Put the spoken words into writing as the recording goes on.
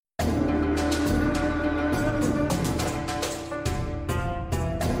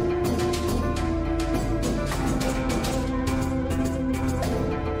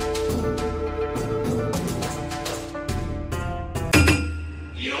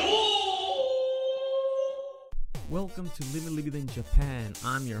Welcome to Living in Japan.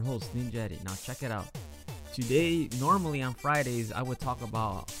 I'm your host, Ninja Edit. Now check it out. Today, normally on Fridays, I would talk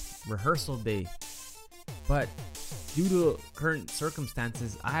about rehearsal day. But due to current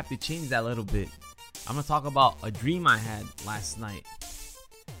circumstances, I have to change that a little bit. I'm going to talk about a dream I had last night.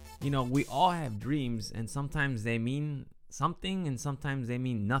 You know, we all have dreams, and sometimes they mean something and sometimes they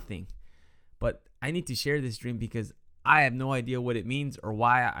mean nothing. But I need to share this dream because I have no idea what it means or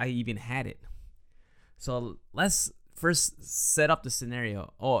why I even had it. So let's first set up the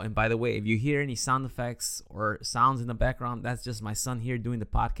scenario. Oh, and by the way, if you hear any sound effects or sounds in the background, that's just my son here doing the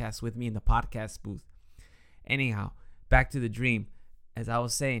podcast with me in the podcast booth. Anyhow, back to the dream. As I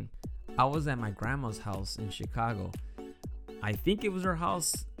was saying, I was at my grandma's house in Chicago. I think it was her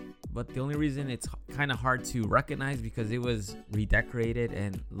house, but the only reason it's kind of hard to recognize because it was redecorated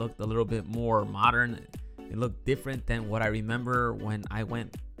and looked a little bit more modern. It looked different than what I remember when I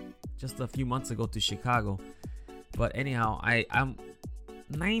went just a few months ago to Chicago. But anyhow, I'm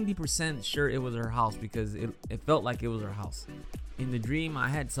 90% sure it was her house because it felt like it was her house. In the dream, I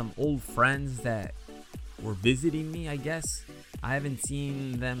had some old friends that were visiting me, I guess. I haven't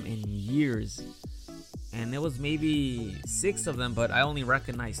seen them in years. And there was maybe 6 of them, but I only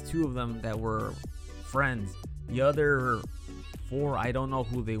recognized 2 of them that were friends. The other 4, I don't know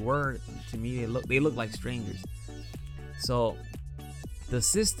who they were. To me, they look like strangers. So the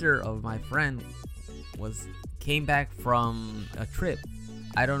sister of my friend came back from a trip.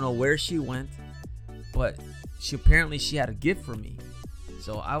 I don't know where she went, but she had a gift for me.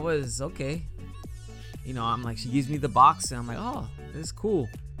 So I was okay. You know, I'm like, she gives me the box and I'm like, oh, this is cool.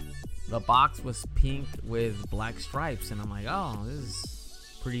 The box was pink with black stripes and I'm like, oh, this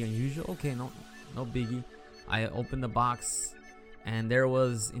is pretty unusual. Okay, no biggie. I opened the box and there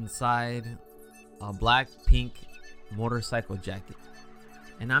was inside a black pink motorcycle jacket.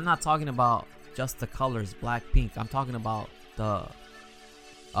 And I'm not talking about just the colors black pink. I'm talking about the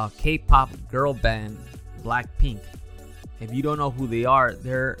K-pop girl band Blackpink. If you don't know who they are,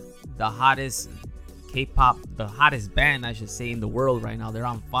 they're the hottest band, I should say, in the world right now. They're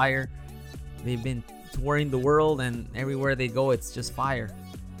on fire. They've been touring the world and everywhere they go, it's just fire.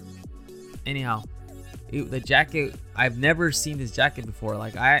 Anyhow, the jacket, I've never seen this jacket before.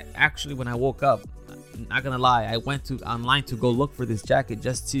 Like, I actually, when I woke up, not gonna lie, I went online to go look for this jacket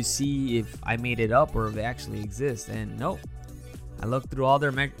just to see if I made it up or if they actually exist. And nope, I looked through all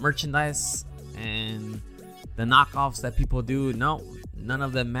their merchandise and the knockoffs that people do. No, none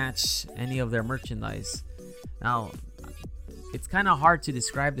of them match any of their merchandise. Now, it's kind of hard to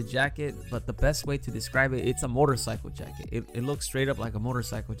describe the jacket, but the best way to describe it, it's a motorcycle jacket. It looks straight up like a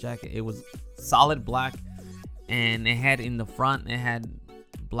motorcycle jacket. It was solid black, and it had in the front, it had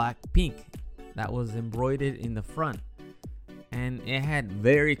black pink that was embroidered in the front, and it had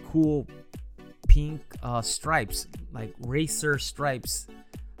very cool pink stripes, like racer stripes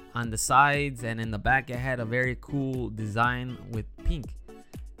on the sides, and in the back it had a very cool design with pink.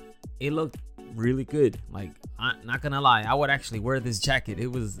 It looked really good. Like, I'm not gonna lie, I would actually wear this jacket. It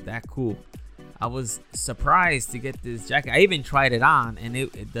was that cool. I was surprised to get this jacket. I even tried it on and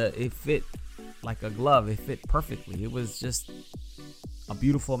it fit like a glove. It fit perfectly. It was just a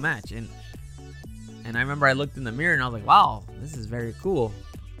beautiful match. And I remember I looked in the mirror and I was like, wow, this is very cool.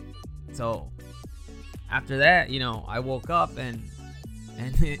 So after that, you know, I woke up and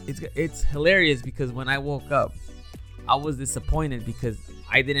it's hilarious because when I woke up, I was disappointed because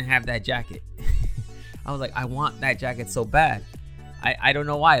I didn't have that jacket. I was like, I want that jacket so bad. I don't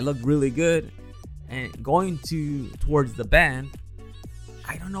know why. It looked really good. And going towards the band,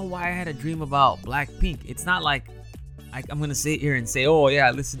 I don't know why I had a dream about Blackpink. It's not like I'm going to sit here and say, oh yeah,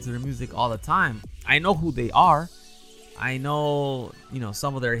 I listen to their music all the time. I know who they are. I know, you know,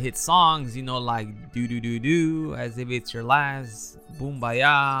 some of their hit songs, you know, like Do Do Do Do, As If It's Your Last,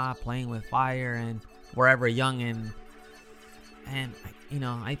 Boom-Ba-Ya, Playing With Fire, and Forever Young. And you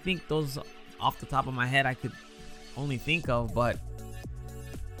know, I think those off the top of my head I could only think of. But,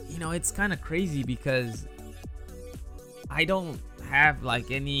 you know, it's kind of crazy because I don't have like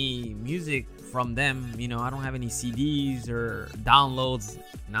any music from them. You know, I don't have any CDs or downloads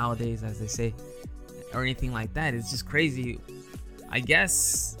nowadays, as they say, or anything like that. It's just crazy. I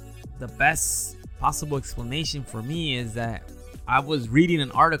guess the best possible explanation for me is that I was reading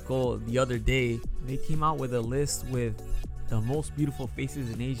an article the other day. They came out with a list with the most beautiful faces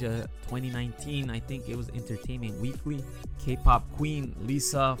in Asia 2019. I think it was Entertainment Weekly. K-pop queen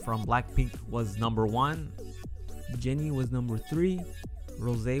Lisa from Blackpink was number 1. Jennie was number 3.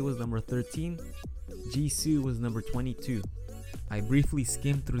 Rosé was number 13. Jisoo was number 22. I briefly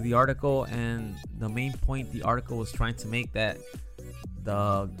skimmed through the article, and the main point the article was trying to make that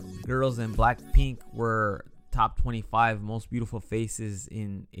the girls in Blackpink were top 25 most beautiful faces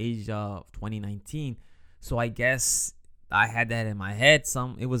in Asia of 2019. So I guess I had that in my head.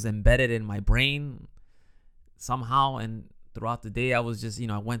 It was embedded in my brain somehow. And throughout the day, I was just,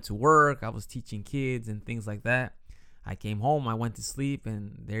 I went to work. I was teaching kids and things like that. I came home. I went to sleep.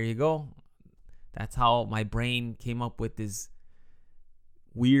 And there you go. That's how my brain came up with this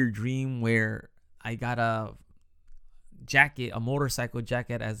weird dream where I got a motorcycle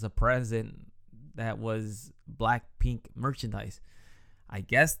jacket as a present that was Blackpink merchandise. I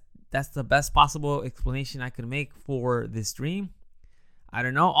guess that's the best possible explanation I could make for this dream. I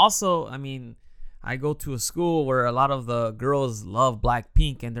don't know. Also, I go to a school where a lot of the girls love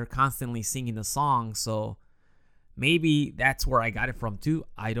Blackpink and they're constantly singing the song. So maybe that's where I got it from too.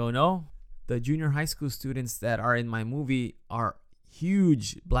 I don't know. The junior high school students that are in my movie are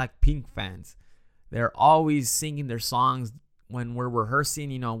huge Blackpink fans. They're always singing their songs when we're rehearsing.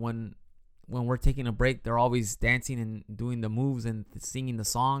 When we're taking a break, they're always dancing and doing the moves and singing the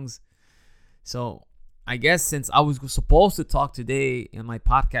songs. So I guess since I was supposed to talk today in my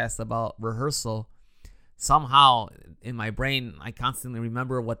podcast about rehearsal, somehow in my brain, I constantly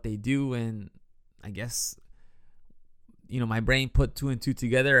remember what they do. And I guess, my brain put two and two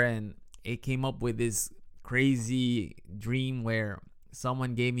together and it came up with this crazy dream where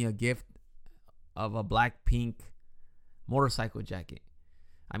someone gave me a gift of a Blackpink motorcycle jacket.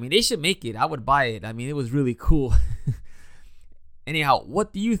 They should make it. I would buy it. It was really cool. Anyhow,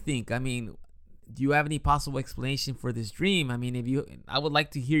 what do you think? Do you have any possible explanation for this dream? I would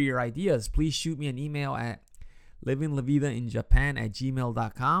like to hear your ideas. Please shoot me an email at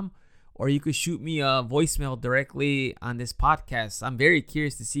livinglavidainjapan@gmail.com, or you could shoot me a voicemail directly on this podcast. I'm very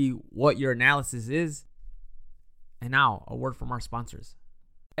curious to see what your analysis is. And now, a word from our sponsors.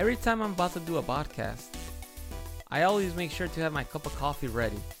 Every time I'm about to do a podcast, I always make sure to have my cup of coffee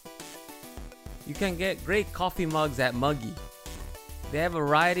ready. You can get great coffee mugs at Muggy. They have a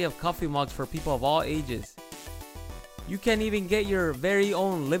variety of coffee mugs for people of all ages. You can even get your very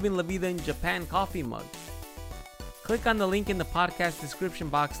own Living La Vida in Japan coffee mug. Click on the link in the podcast description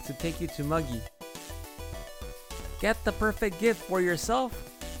box to take you to Muggy. Get the perfect gift for yourself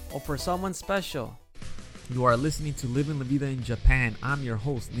or for someone special. You are listening to Living La Vida in Japan. I'm your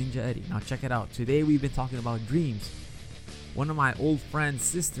host, Ninja Eddie. Now check it out. Today we've been talking about dreams. One of my old friend's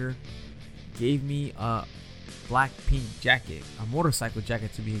sister gave me a Blackpink jacket, a motorcycle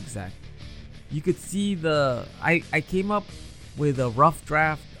jacket to be exact. You could see I came up with a rough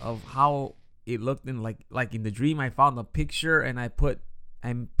draft of how it looked in like in the dream. I found a picture and I put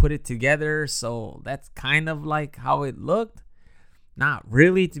it together. So that's kind of like how it looked. Not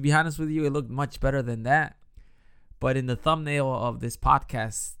really, to be honest with you. It looked much better than that. But in the thumbnail of this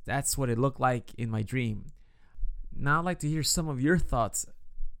podcast, that's what it looked like in my dream. Now I'd like to hear some of your thoughts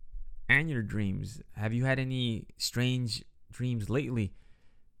and your dreams. Have you had any strange dreams lately?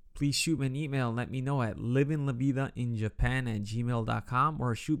 Please shoot me an email and let me know at livinglavidainjapan@gmail.com,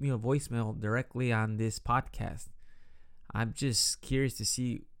 or shoot me a voicemail directly on this podcast. I'm just curious to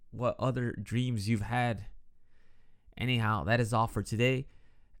see what other dreams you've had. Anyhow, that is all for today.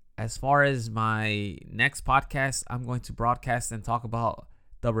 As far as my next podcast, I'm going to broadcast and talk about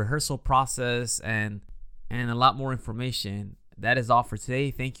the rehearsal process and a lot more information. That is all for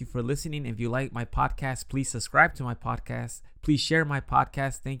today. Thank you for listening. If you like my podcast, please subscribe to my podcast. Please share my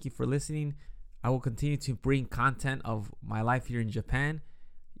podcast. Thank you for listening. I will continue to bring content of my life here in Japan.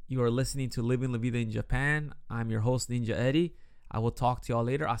 You are listening to Living La Vida in Japan. I'm your host, Ninja Eddie. I will talk to y'all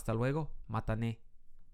later. Hasta luego. Matane.